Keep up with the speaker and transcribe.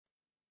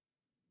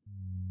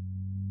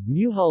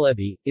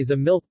Mahallebi is a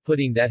milk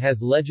pudding that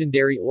has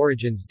legendary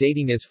origins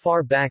dating as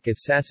far back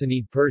as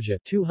Sassanid Persia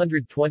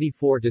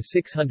 224 to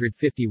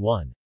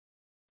 651.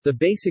 The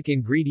basic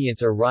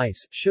ingredients are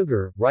rice,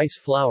 sugar, rice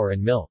flour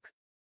and milk.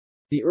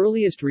 The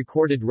earliest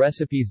recorded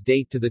recipes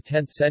date to the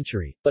 10th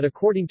century, but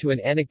according to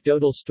an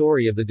anecdotal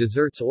story of the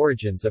dessert's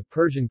origins, a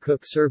Persian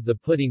cook served the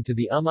pudding to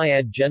the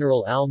Umayyad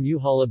general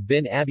al-Muhallab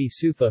bin Abi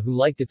Sufa, who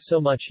liked it so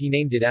much he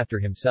named it after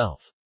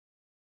himself.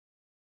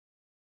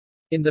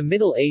 In the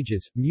Middle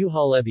Ages,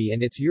 Mahallebi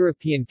and its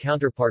European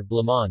counterpart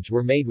blancmange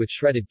were made with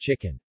shredded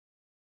chicken.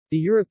 The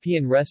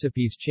European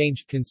recipes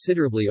changed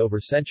considerably over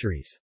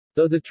centuries.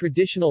 Though the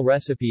traditional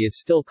recipe is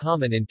still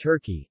common in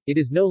Turkey, it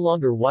is no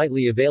longer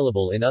widely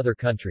available in other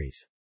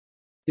countries.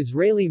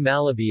 Israeli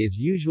Mahallebi is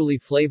usually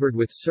flavored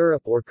with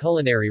syrup or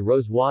culinary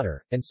rose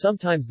water, and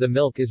sometimes the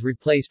milk is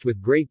replaced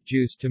with grape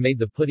juice to make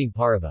the pudding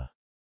parava.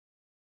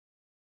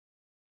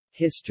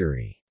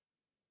 History.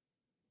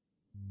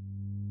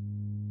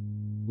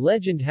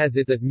 Legend has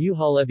it that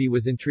Mahallebi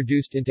was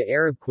introduced into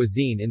Arab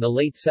cuisine in the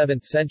late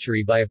 7th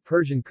century by a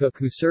Persian cook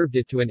who served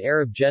it to an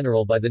Arab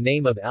general by the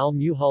name of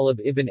al-Muhallab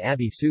ibn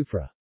Abi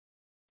Sufra.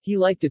 He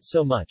liked it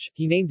so much,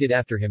 he named it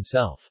after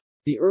himself.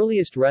 The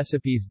earliest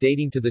recipes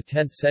dating to the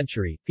 10th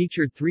century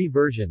featured 3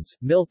 versions: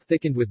 milk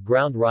thickened with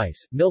ground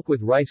rice, milk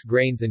with rice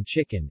grains and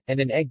chicken,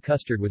 and an egg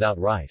custard without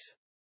rice.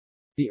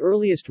 The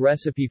earliest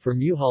recipe for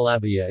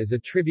Mahallebi is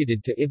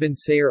attributed to Ibn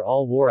Sayyar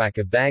al-Warraq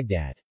of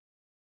Baghdad.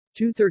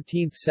 2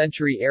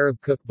 13th-century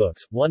Arab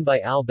cookbooks, one by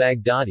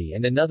al-Baghdadi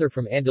and another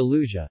from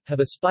Andalusia,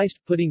 have a spiced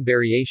pudding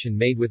variation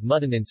made with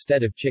mutton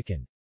instead of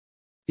chicken.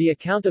 The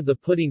account of the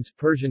pudding's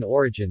Persian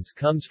origins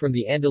comes from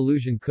the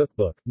Andalusian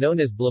cookbook,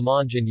 known as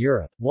blancmange in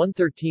Europe. One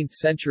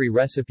 13th-century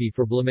recipe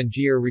for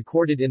blancmangier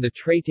recorded in the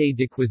Traité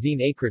de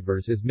cuisine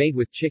écritvers is made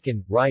with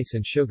chicken, rice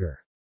and sugar.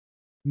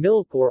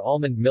 Milk or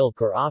almond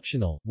milk are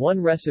optional. One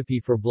recipe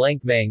for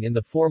blancmange in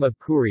the form of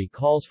curry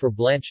calls for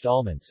blanched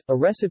almonds. A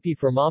recipe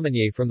for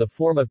marmonier from the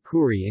form of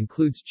curry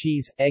includes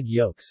cheese, egg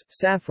yolks,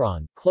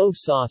 saffron, clove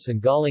sauce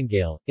and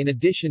galingale, in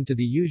addition to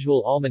the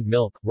usual almond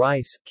milk,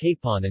 rice,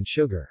 capon and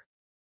sugar.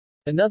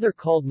 Another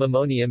called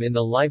mamonium in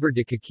the Liber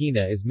de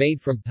Coquina is made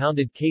from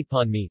pounded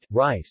capon meat,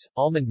 rice,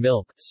 almond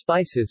milk,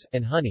 spices,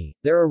 and honey.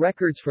 There are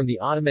records from the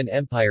Ottoman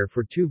Empire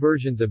for 2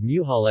 versions of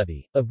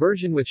Mahallebi. A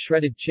version with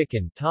shredded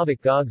chicken, tabak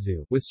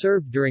gagzu, was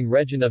served during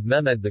Regent of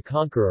Mehmed the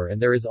Conqueror,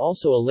 and there is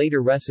also a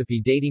later recipe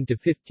dating to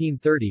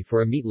 1530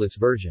 for a meatless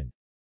version.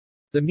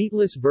 The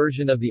meatless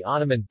version of the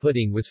Ottoman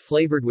pudding was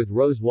flavored with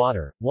rose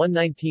water. One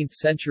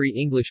 19th-century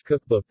English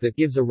cookbook that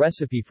gives a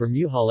recipe for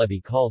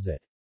Mahallebi calls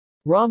it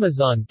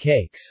Ramazan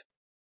cakes.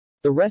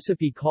 The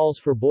recipe calls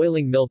for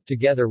boiling milk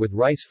together with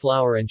rice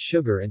flour and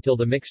sugar until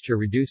the mixture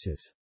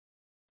reduces.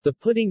 The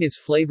pudding is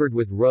flavored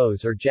with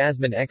rose or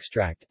jasmine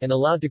extract, and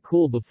allowed to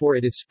cool before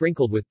it is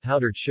sprinkled with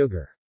powdered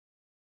sugar.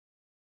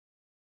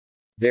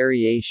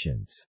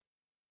 Variations.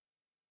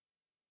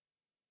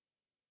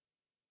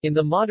 In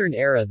the modern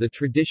era, the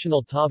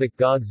traditional tabak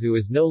gagzu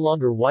is no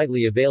longer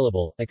widely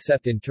available,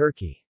 except in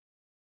Turkey.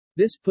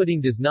 This pudding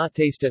does not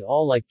taste at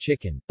all like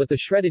chicken, but the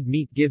shredded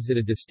meat gives it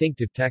a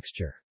distinctive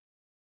texture.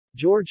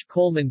 George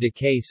Coleman de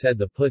Kay said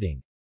the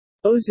pudding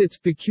owes its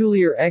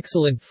peculiar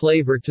excellent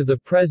flavor to the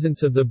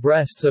presence of the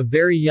breasts of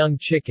very young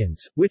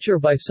chickens, which are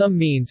by some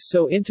means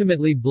so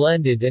intimately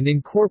blended and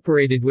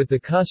incorporated with the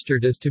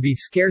custard as to be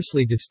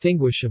scarcely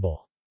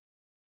distinguishable.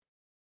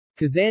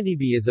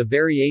 Kazandibi is a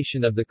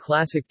variation of the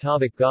classic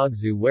tabak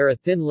gagzu where a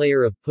thin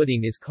layer of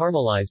pudding is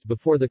caramelized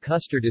before the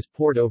custard is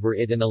poured over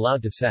it and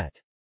allowed to set.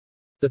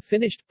 The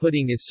finished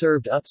pudding is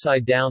served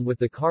upside down with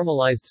the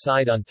caramelized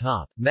side on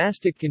top.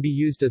 Mastic can be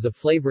used as a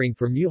flavoring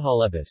for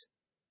Mahallebis.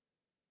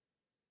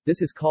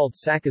 This is called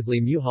sakızlı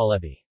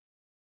Mahallebi.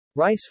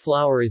 Rice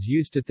flour is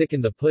used to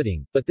thicken the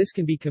pudding, but this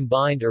can be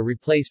combined or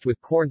replaced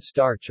with corn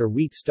starch or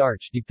wheat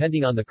starch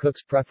depending on the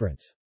cook's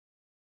preference.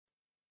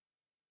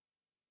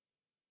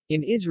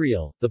 In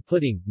Israel, the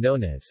pudding,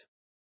 known as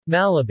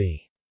Mahallebi,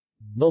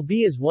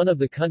 is one of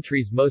the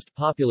country's most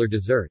popular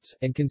desserts,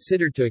 and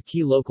considered to a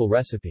key local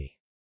recipe.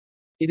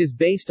 It is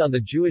based on the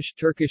Jewish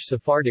Turkish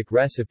Sephardic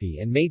recipe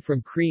and made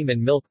from cream and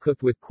milk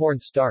cooked with corn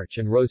starch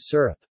and rose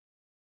syrup.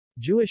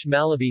 Jewish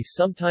Mahallebi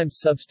sometimes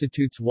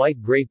substitutes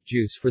white grape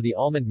juice for the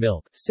almond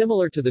milk,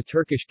 similar to the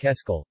Turkish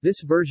keskal.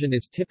 This version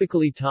is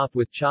typically topped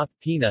with chopped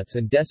peanuts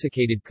and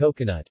desiccated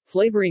coconut.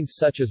 Flavorings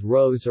such as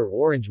rose or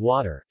orange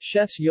water.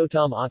 Chefs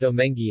Yotam Otto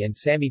Mengi and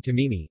Sami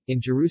Tamimi, in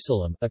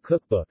Jerusalem, a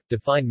cookbook,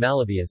 define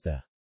Mahallebi as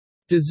the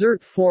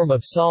dessert form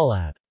of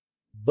salab,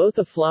 both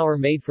a flour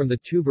made from the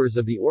tubers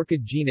of the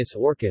orchid genus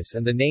Orchis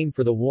and the name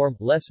for the warm,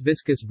 less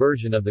viscous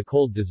version of the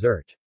cold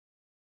dessert.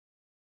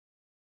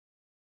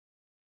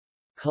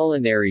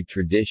 Culinary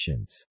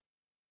traditions.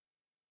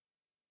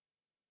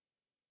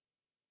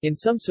 In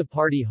some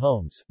Sephardi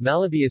homes,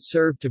 Mahallebi is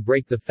served to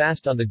break the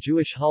fast on the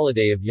Jewish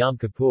holiday of Yom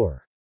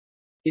Kippur.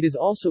 It is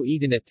also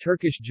eaten at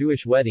Turkish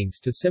Jewish weddings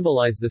to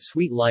symbolize the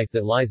sweet life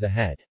that lies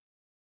ahead.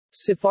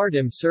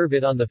 Sephardim serve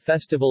it on the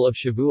festival of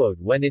Shavuot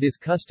when it is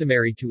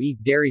customary to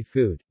eat dairy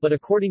food, but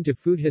according to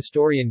food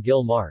historian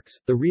Gil Marks,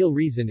 the real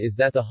reason is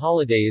that the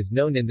holiday is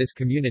known in this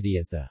community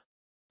as the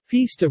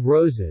Feast of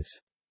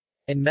Roses,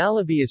 and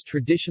Mahallebi is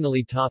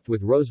traditionally topped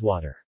with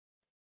rosewater.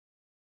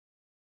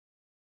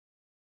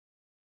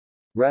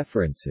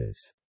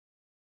 References